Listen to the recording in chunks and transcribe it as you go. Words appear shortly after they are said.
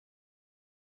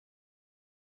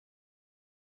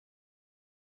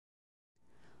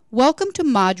Welcome to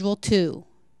Module 2,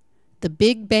 The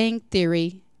Big Bang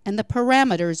Theory and the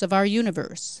Parameters of Our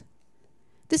Universe.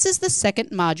 This is the second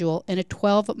module in a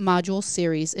 12-module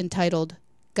series entitled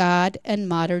God and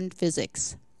Modern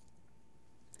Physics.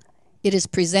 It is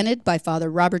presented by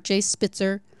Father Robert J.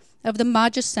 Spitzer of the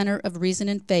Magis Center of Reason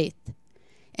and Faith,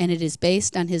 and it is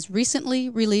based on his recently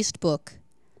released book,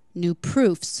 New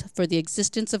Proofs for the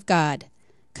Existence of God,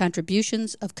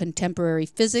 Contributions of Contemporary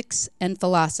Physics and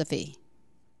Philosophy.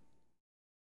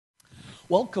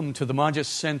 Welcome to the Magis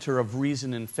Center of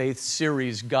Reason and Faith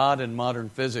series, God and Modern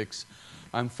Physics.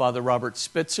 I'm Father Robert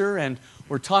Spitzer, and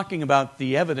we're talking about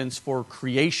the evidence for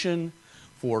creation,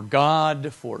 for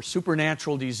God, for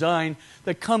supernatural design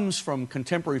that comes from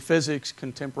contemporary physics,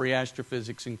 contemporary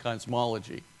astrophysics, and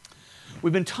cosmology.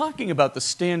 We've been talking about the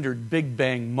standard Big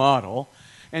Bang model,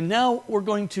 and now we're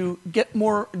going to get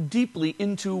more deeply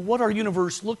into what our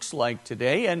universe looks like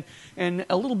today and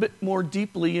a little bit more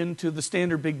deeply into the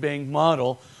standard Big Bang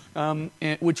model,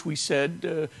 which we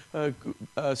said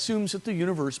assumes that the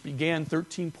universe began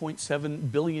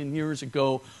 13.7 billion years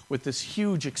ago with this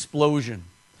huge explosion.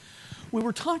 We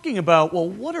were talking about, well,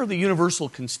 what are the universal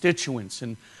constituents?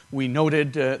 And we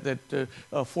noted that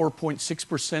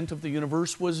 4.6% of the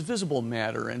universe was visible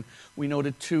matter. And we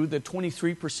noted, too, that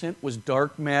 23% was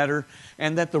dark matter.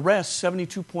 And that the rest,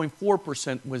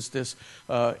 72.4%, was this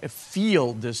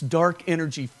field, this dark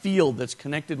energy field that's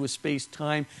connected with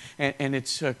space-time. And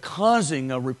it's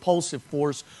causing a repulsive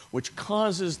force which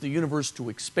causes the universe to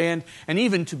expand and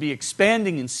even to be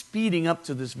expanding and speeding up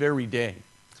to this very day.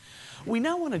 We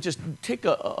now want to just take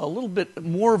a little bit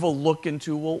more of a look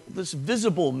into, well, this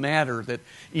visible matter that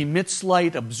emits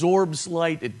light, absorbs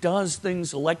light, it does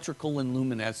things electrical and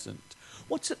luminescent.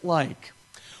 What's it like?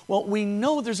 Well, we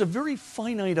know there's a very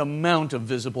finite amount of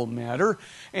visible matter,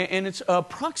 and it's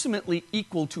approximately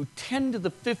equal to 10 to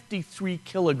the 53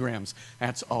 kilograms.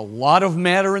 That's a lot of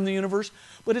matter in the universe,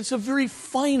 but it's a very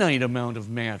finite amount of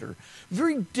matter.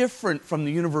 Very different from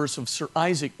the universe of Sir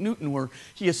Isaac Newton, where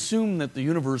he assumed that the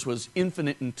universe was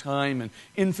infinite in time and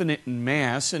infinite in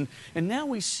mass. And now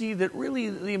we see that really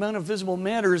the amount of visible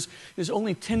matter is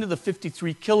only 10 to the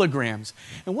 53 kilograms.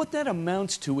 And what that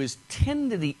amounts to is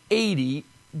 10 to the 80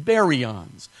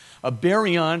 baryons. A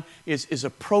baryon is a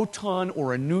proton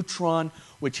or a neutron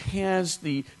which has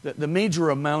the major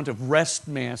amount of rest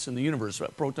mass in the universe,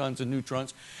 protons and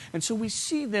neutrons. And so we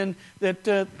see then that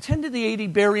 10 to the 80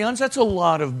 baryons, that's a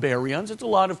lot of baryons, it's a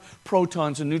lot of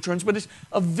protons and neutrons, but it's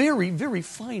a very, very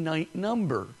finite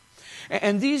number.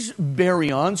 And these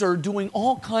baryons are doing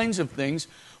all kinds of things.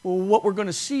 Well, what we're going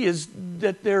to see is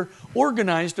that they're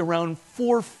organized around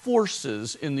four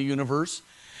forces in the universe.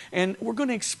 And we're going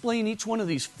to explain each one of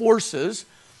these forces.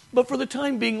 But for the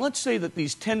time being, let's say that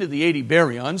these 10 to the 80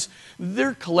 baryons,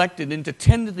 they're collected into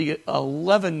 10 to the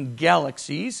 11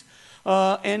 galaxies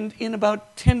and in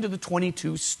about 10 to the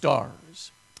 22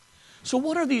 stars. So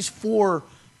what are these four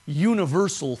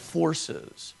universal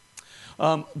forces?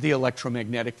 The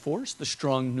electromagnetic force, the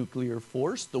strong nuclear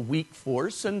force, the weak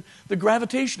force, and the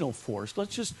gravitational force.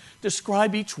 Let's just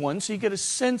describe each one so you get a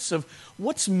sense of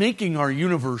what's making our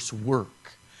universe work.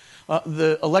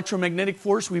 The electromagnetic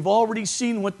force, we've already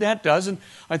seen what that does, and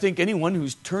I think anyone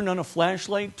who's turned on a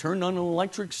flashlight, turned on an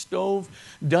electric stove,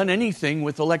 done anything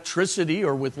with electricity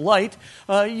or with light,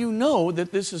 you know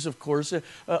that this is, of course,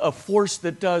 a force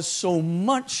that does so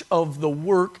much of the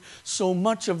work, so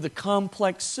much of the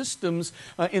complex systems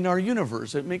in our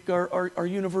universe that make our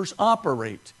universe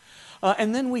operate.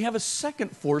 And then we have a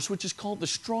second force, which is called the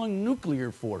strong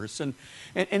nuclear force. And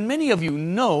many of you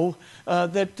know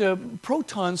that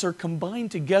protons are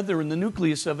combined together in the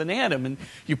nucleus of an atom. And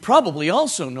you probably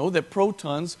also know that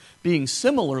protons, being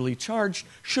similarly charged,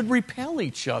 should repel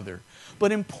each other.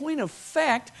 But in point of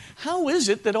fact, how is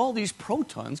it that all these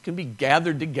protons can be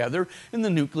gathered together in the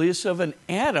nucleus of an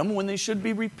atom when they should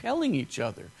be repelling each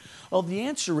other? Well, the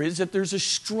answer is that there's a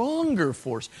stronger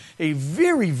force, a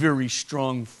very, very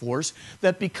strong force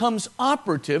that becomes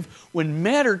operative when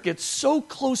matter gets so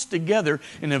close together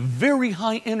in a very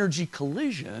high energy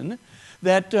collision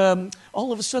that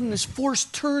all of a sudden this force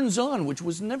turns on, which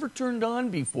was never turned on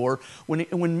before,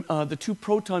 when the two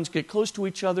protons get close to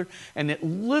each other, and it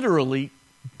literally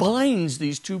binds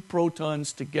these two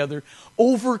protons together,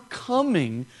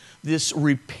 overcoming this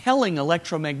repelling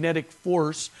electromagnetic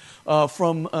force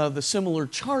from the similar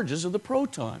charges of the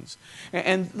protons.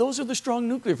 And those are the strong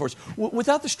nuclear force.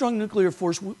 Without the strong nuclear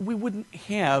force, we wouldn't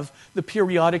have the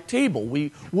periodic table.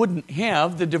 We wouldn't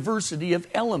have the diversity of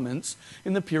elements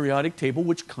in the periodic table,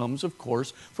 which comes, of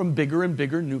course, from bigger and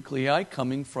bigger nuclei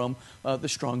coming from the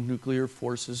strong nuclear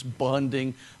force's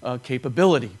bonding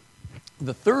capability.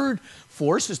 The third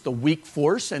force is the weak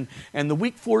force, and the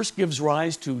weak force gives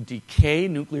rise to decay,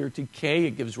 nuclear decay.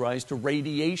 It gives rise to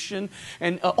radiation,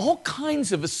 and all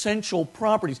kinds of essential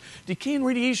properties. Decay and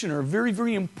radiation are very,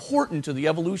 very important to the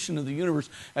evolution of the universe,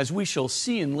 as we shall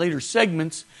see in later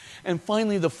segments. And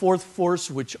finally, the fourth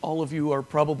force, which all of you are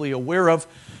probably aware of,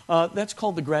 that's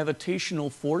called the gravitational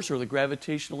force or the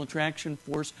gravitational attraction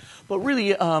force. But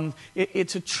really,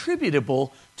 it's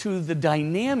attributable to the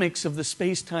dynamics of the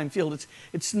space-time field.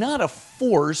 It's not a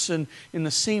force in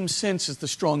the same sense as the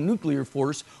strong nuclear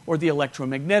force or the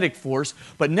electromagnetic force,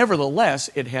 but nevertheless,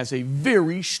 it has a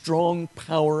very strong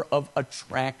power of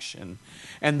attraction.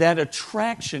 And that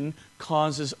attraction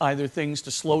causes either things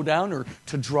to slow down or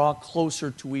to draw closer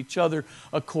to each other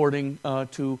according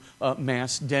to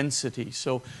mass density.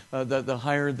 So the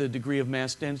higher the degree of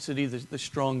mass density, the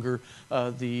stronger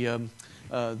the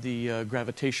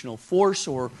gravitational force,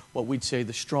 or what we'd say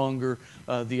the stronger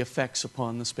the effects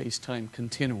upon the space-time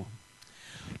continuum.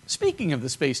 Speaking of the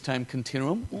space-time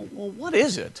continuum, well, what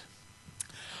is it?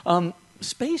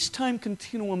 Space-time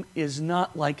continuum is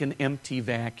not like an empty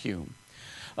vacuum.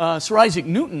 Sir Isaac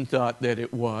Newton thought that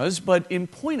it was, but in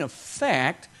point of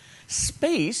fact,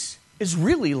 space is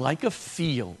really like a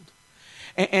field.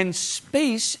 And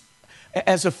space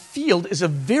as a field is a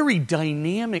very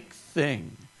dynamic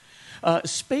thing.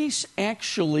 Space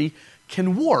actually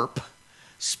can warp.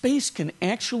 Space can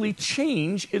actually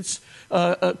change its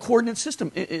coordinate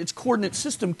system. Its coordinate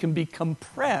system can be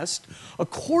compressed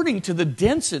according to the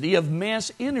density of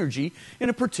mass energy in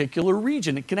a particular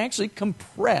region. It can actually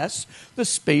compress the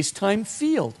space-time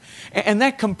field. And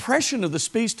that compression of the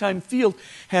space-time field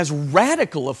has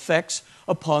radical effects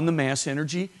upon the mass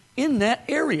energy in that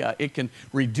area. It can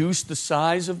reduce the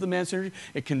size of the mass energy.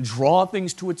 It can draw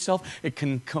things to itself. It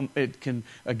can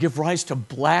give rise to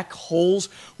black holes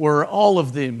where all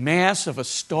of the mass of a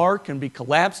star can be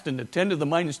collapsed into 10 to the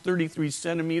minus 33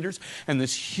 centimeters, and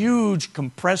this huge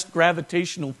compressed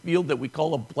gravitational field that we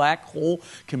call a black hole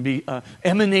can be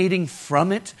emanating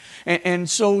from it. And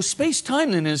so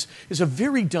space-time then is a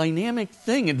very dynamic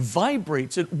thing. It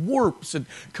vibrates, it warps, it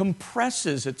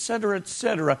compresses, etc.,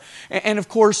 etc. And of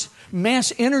course,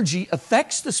 mass energy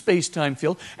affects the space-time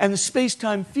field, and the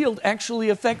space-time field actually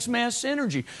affects mass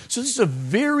energy. So this is a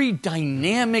very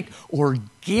dynamic,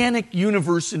 organic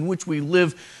universe in which we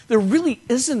live. There really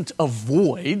isn't a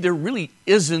void. There really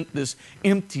isn't this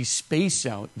empty space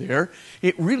out there.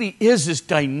 It really is this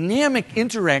dynamic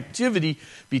interactivity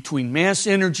between mass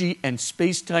energy and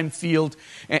space-time field.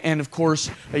 And of course,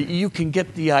 you can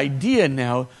get the idea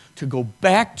now to go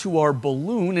back to our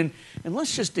balloon, and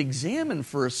let's just examine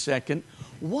for a second,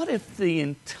 what if the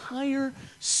entire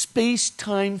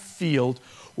space-time field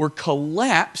were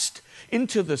collapsed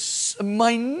into the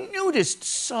minutest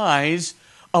size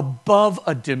above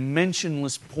a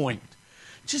dimensionless point?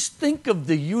 Just think of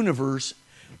the universe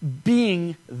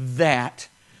being that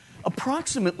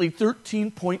approximately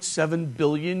 13.7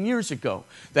 billion years ago.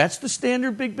 That's the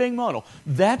standard Big Bang model.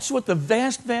 That's what the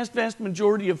vast, vast, vast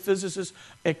majority of physicists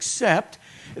accept,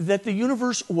 that the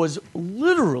universe was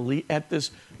literally at this,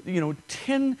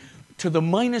 10 to the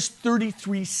minus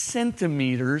 33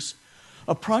 centimeters,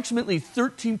 approximately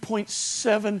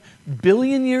 13.7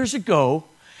 billion years ago,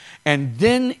 and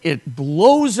then it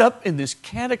blows up in this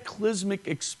cataclysmic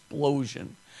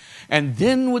explosion. And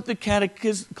then with the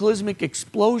cataclysmic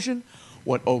explosion,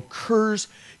 what occurs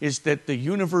is that the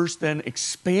universe then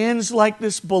expands like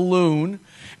this balloon.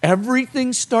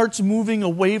 Everything starts moving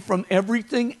away from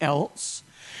everything else.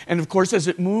 And of course, as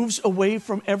it moves away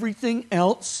from everything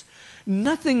else,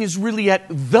 nothing is really at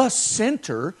the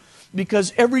center,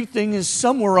 because everything is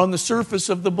somewhere on the surface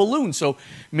of the balloon. So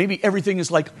maybe everything is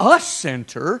like a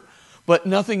center, but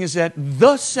nothing is at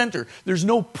the center. There's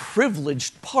no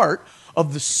privileged part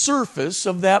of the surface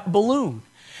of that balloon.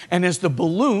 And as the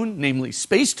balloon, namely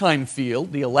space-time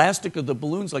field, the elastic of the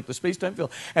balloon's like the space-time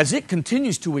field, as it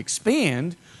continues to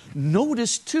expand,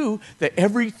 notice too that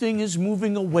everything is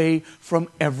moving away from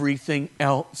everything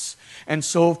else. And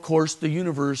so, of course, the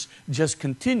universe just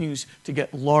continues to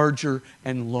get larger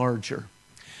and larger.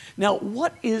 Now,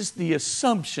 what is the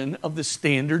assumption of the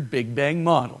standard Big Bang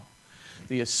model?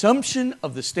 The assumption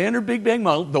of the standard Big Bang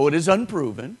model, though it is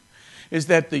unproven, is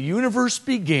that the universe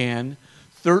began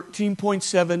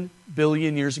 13.7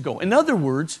 billion years ago. In other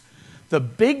words, the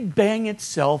Big Bang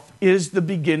itself is the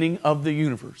beginning of the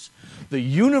universe. The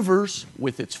universe,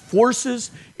 with its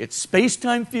forces, its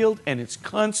space-time field, and its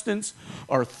constants,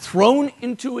 is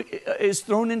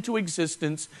thrown into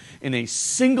existence in a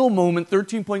single moment,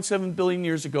 13.7 billion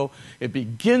years ago. It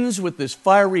begins with this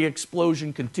fiery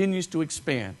explosion, continues to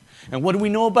expand. And what do we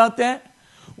know about that?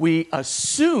 We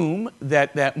assume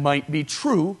that that might be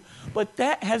true, but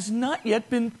that has not yet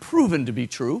been proven to be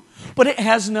true, but it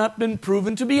has not been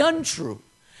proven to be untrue.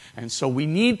 And so we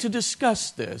need to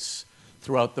discuss this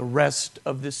throughout the rest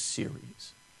of this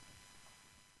series.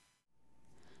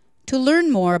 To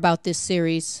learn more about this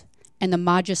series and the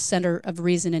Magis Center of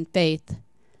Reason and Faith,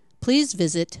 please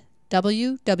visit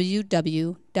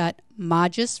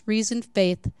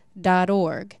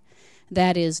www.magisreasonfaith.org.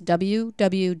 That is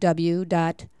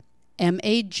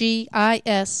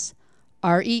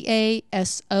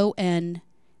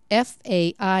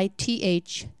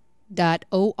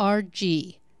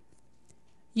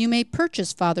You may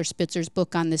purchase Father Spitzer's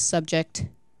book on this subject,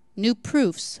 New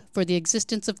Proofs for the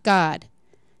Existence of God,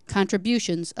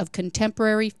 Contributions of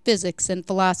Contemporary Physics and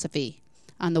Philosophy,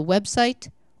 on the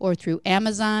website or through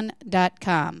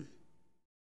Amazon.com.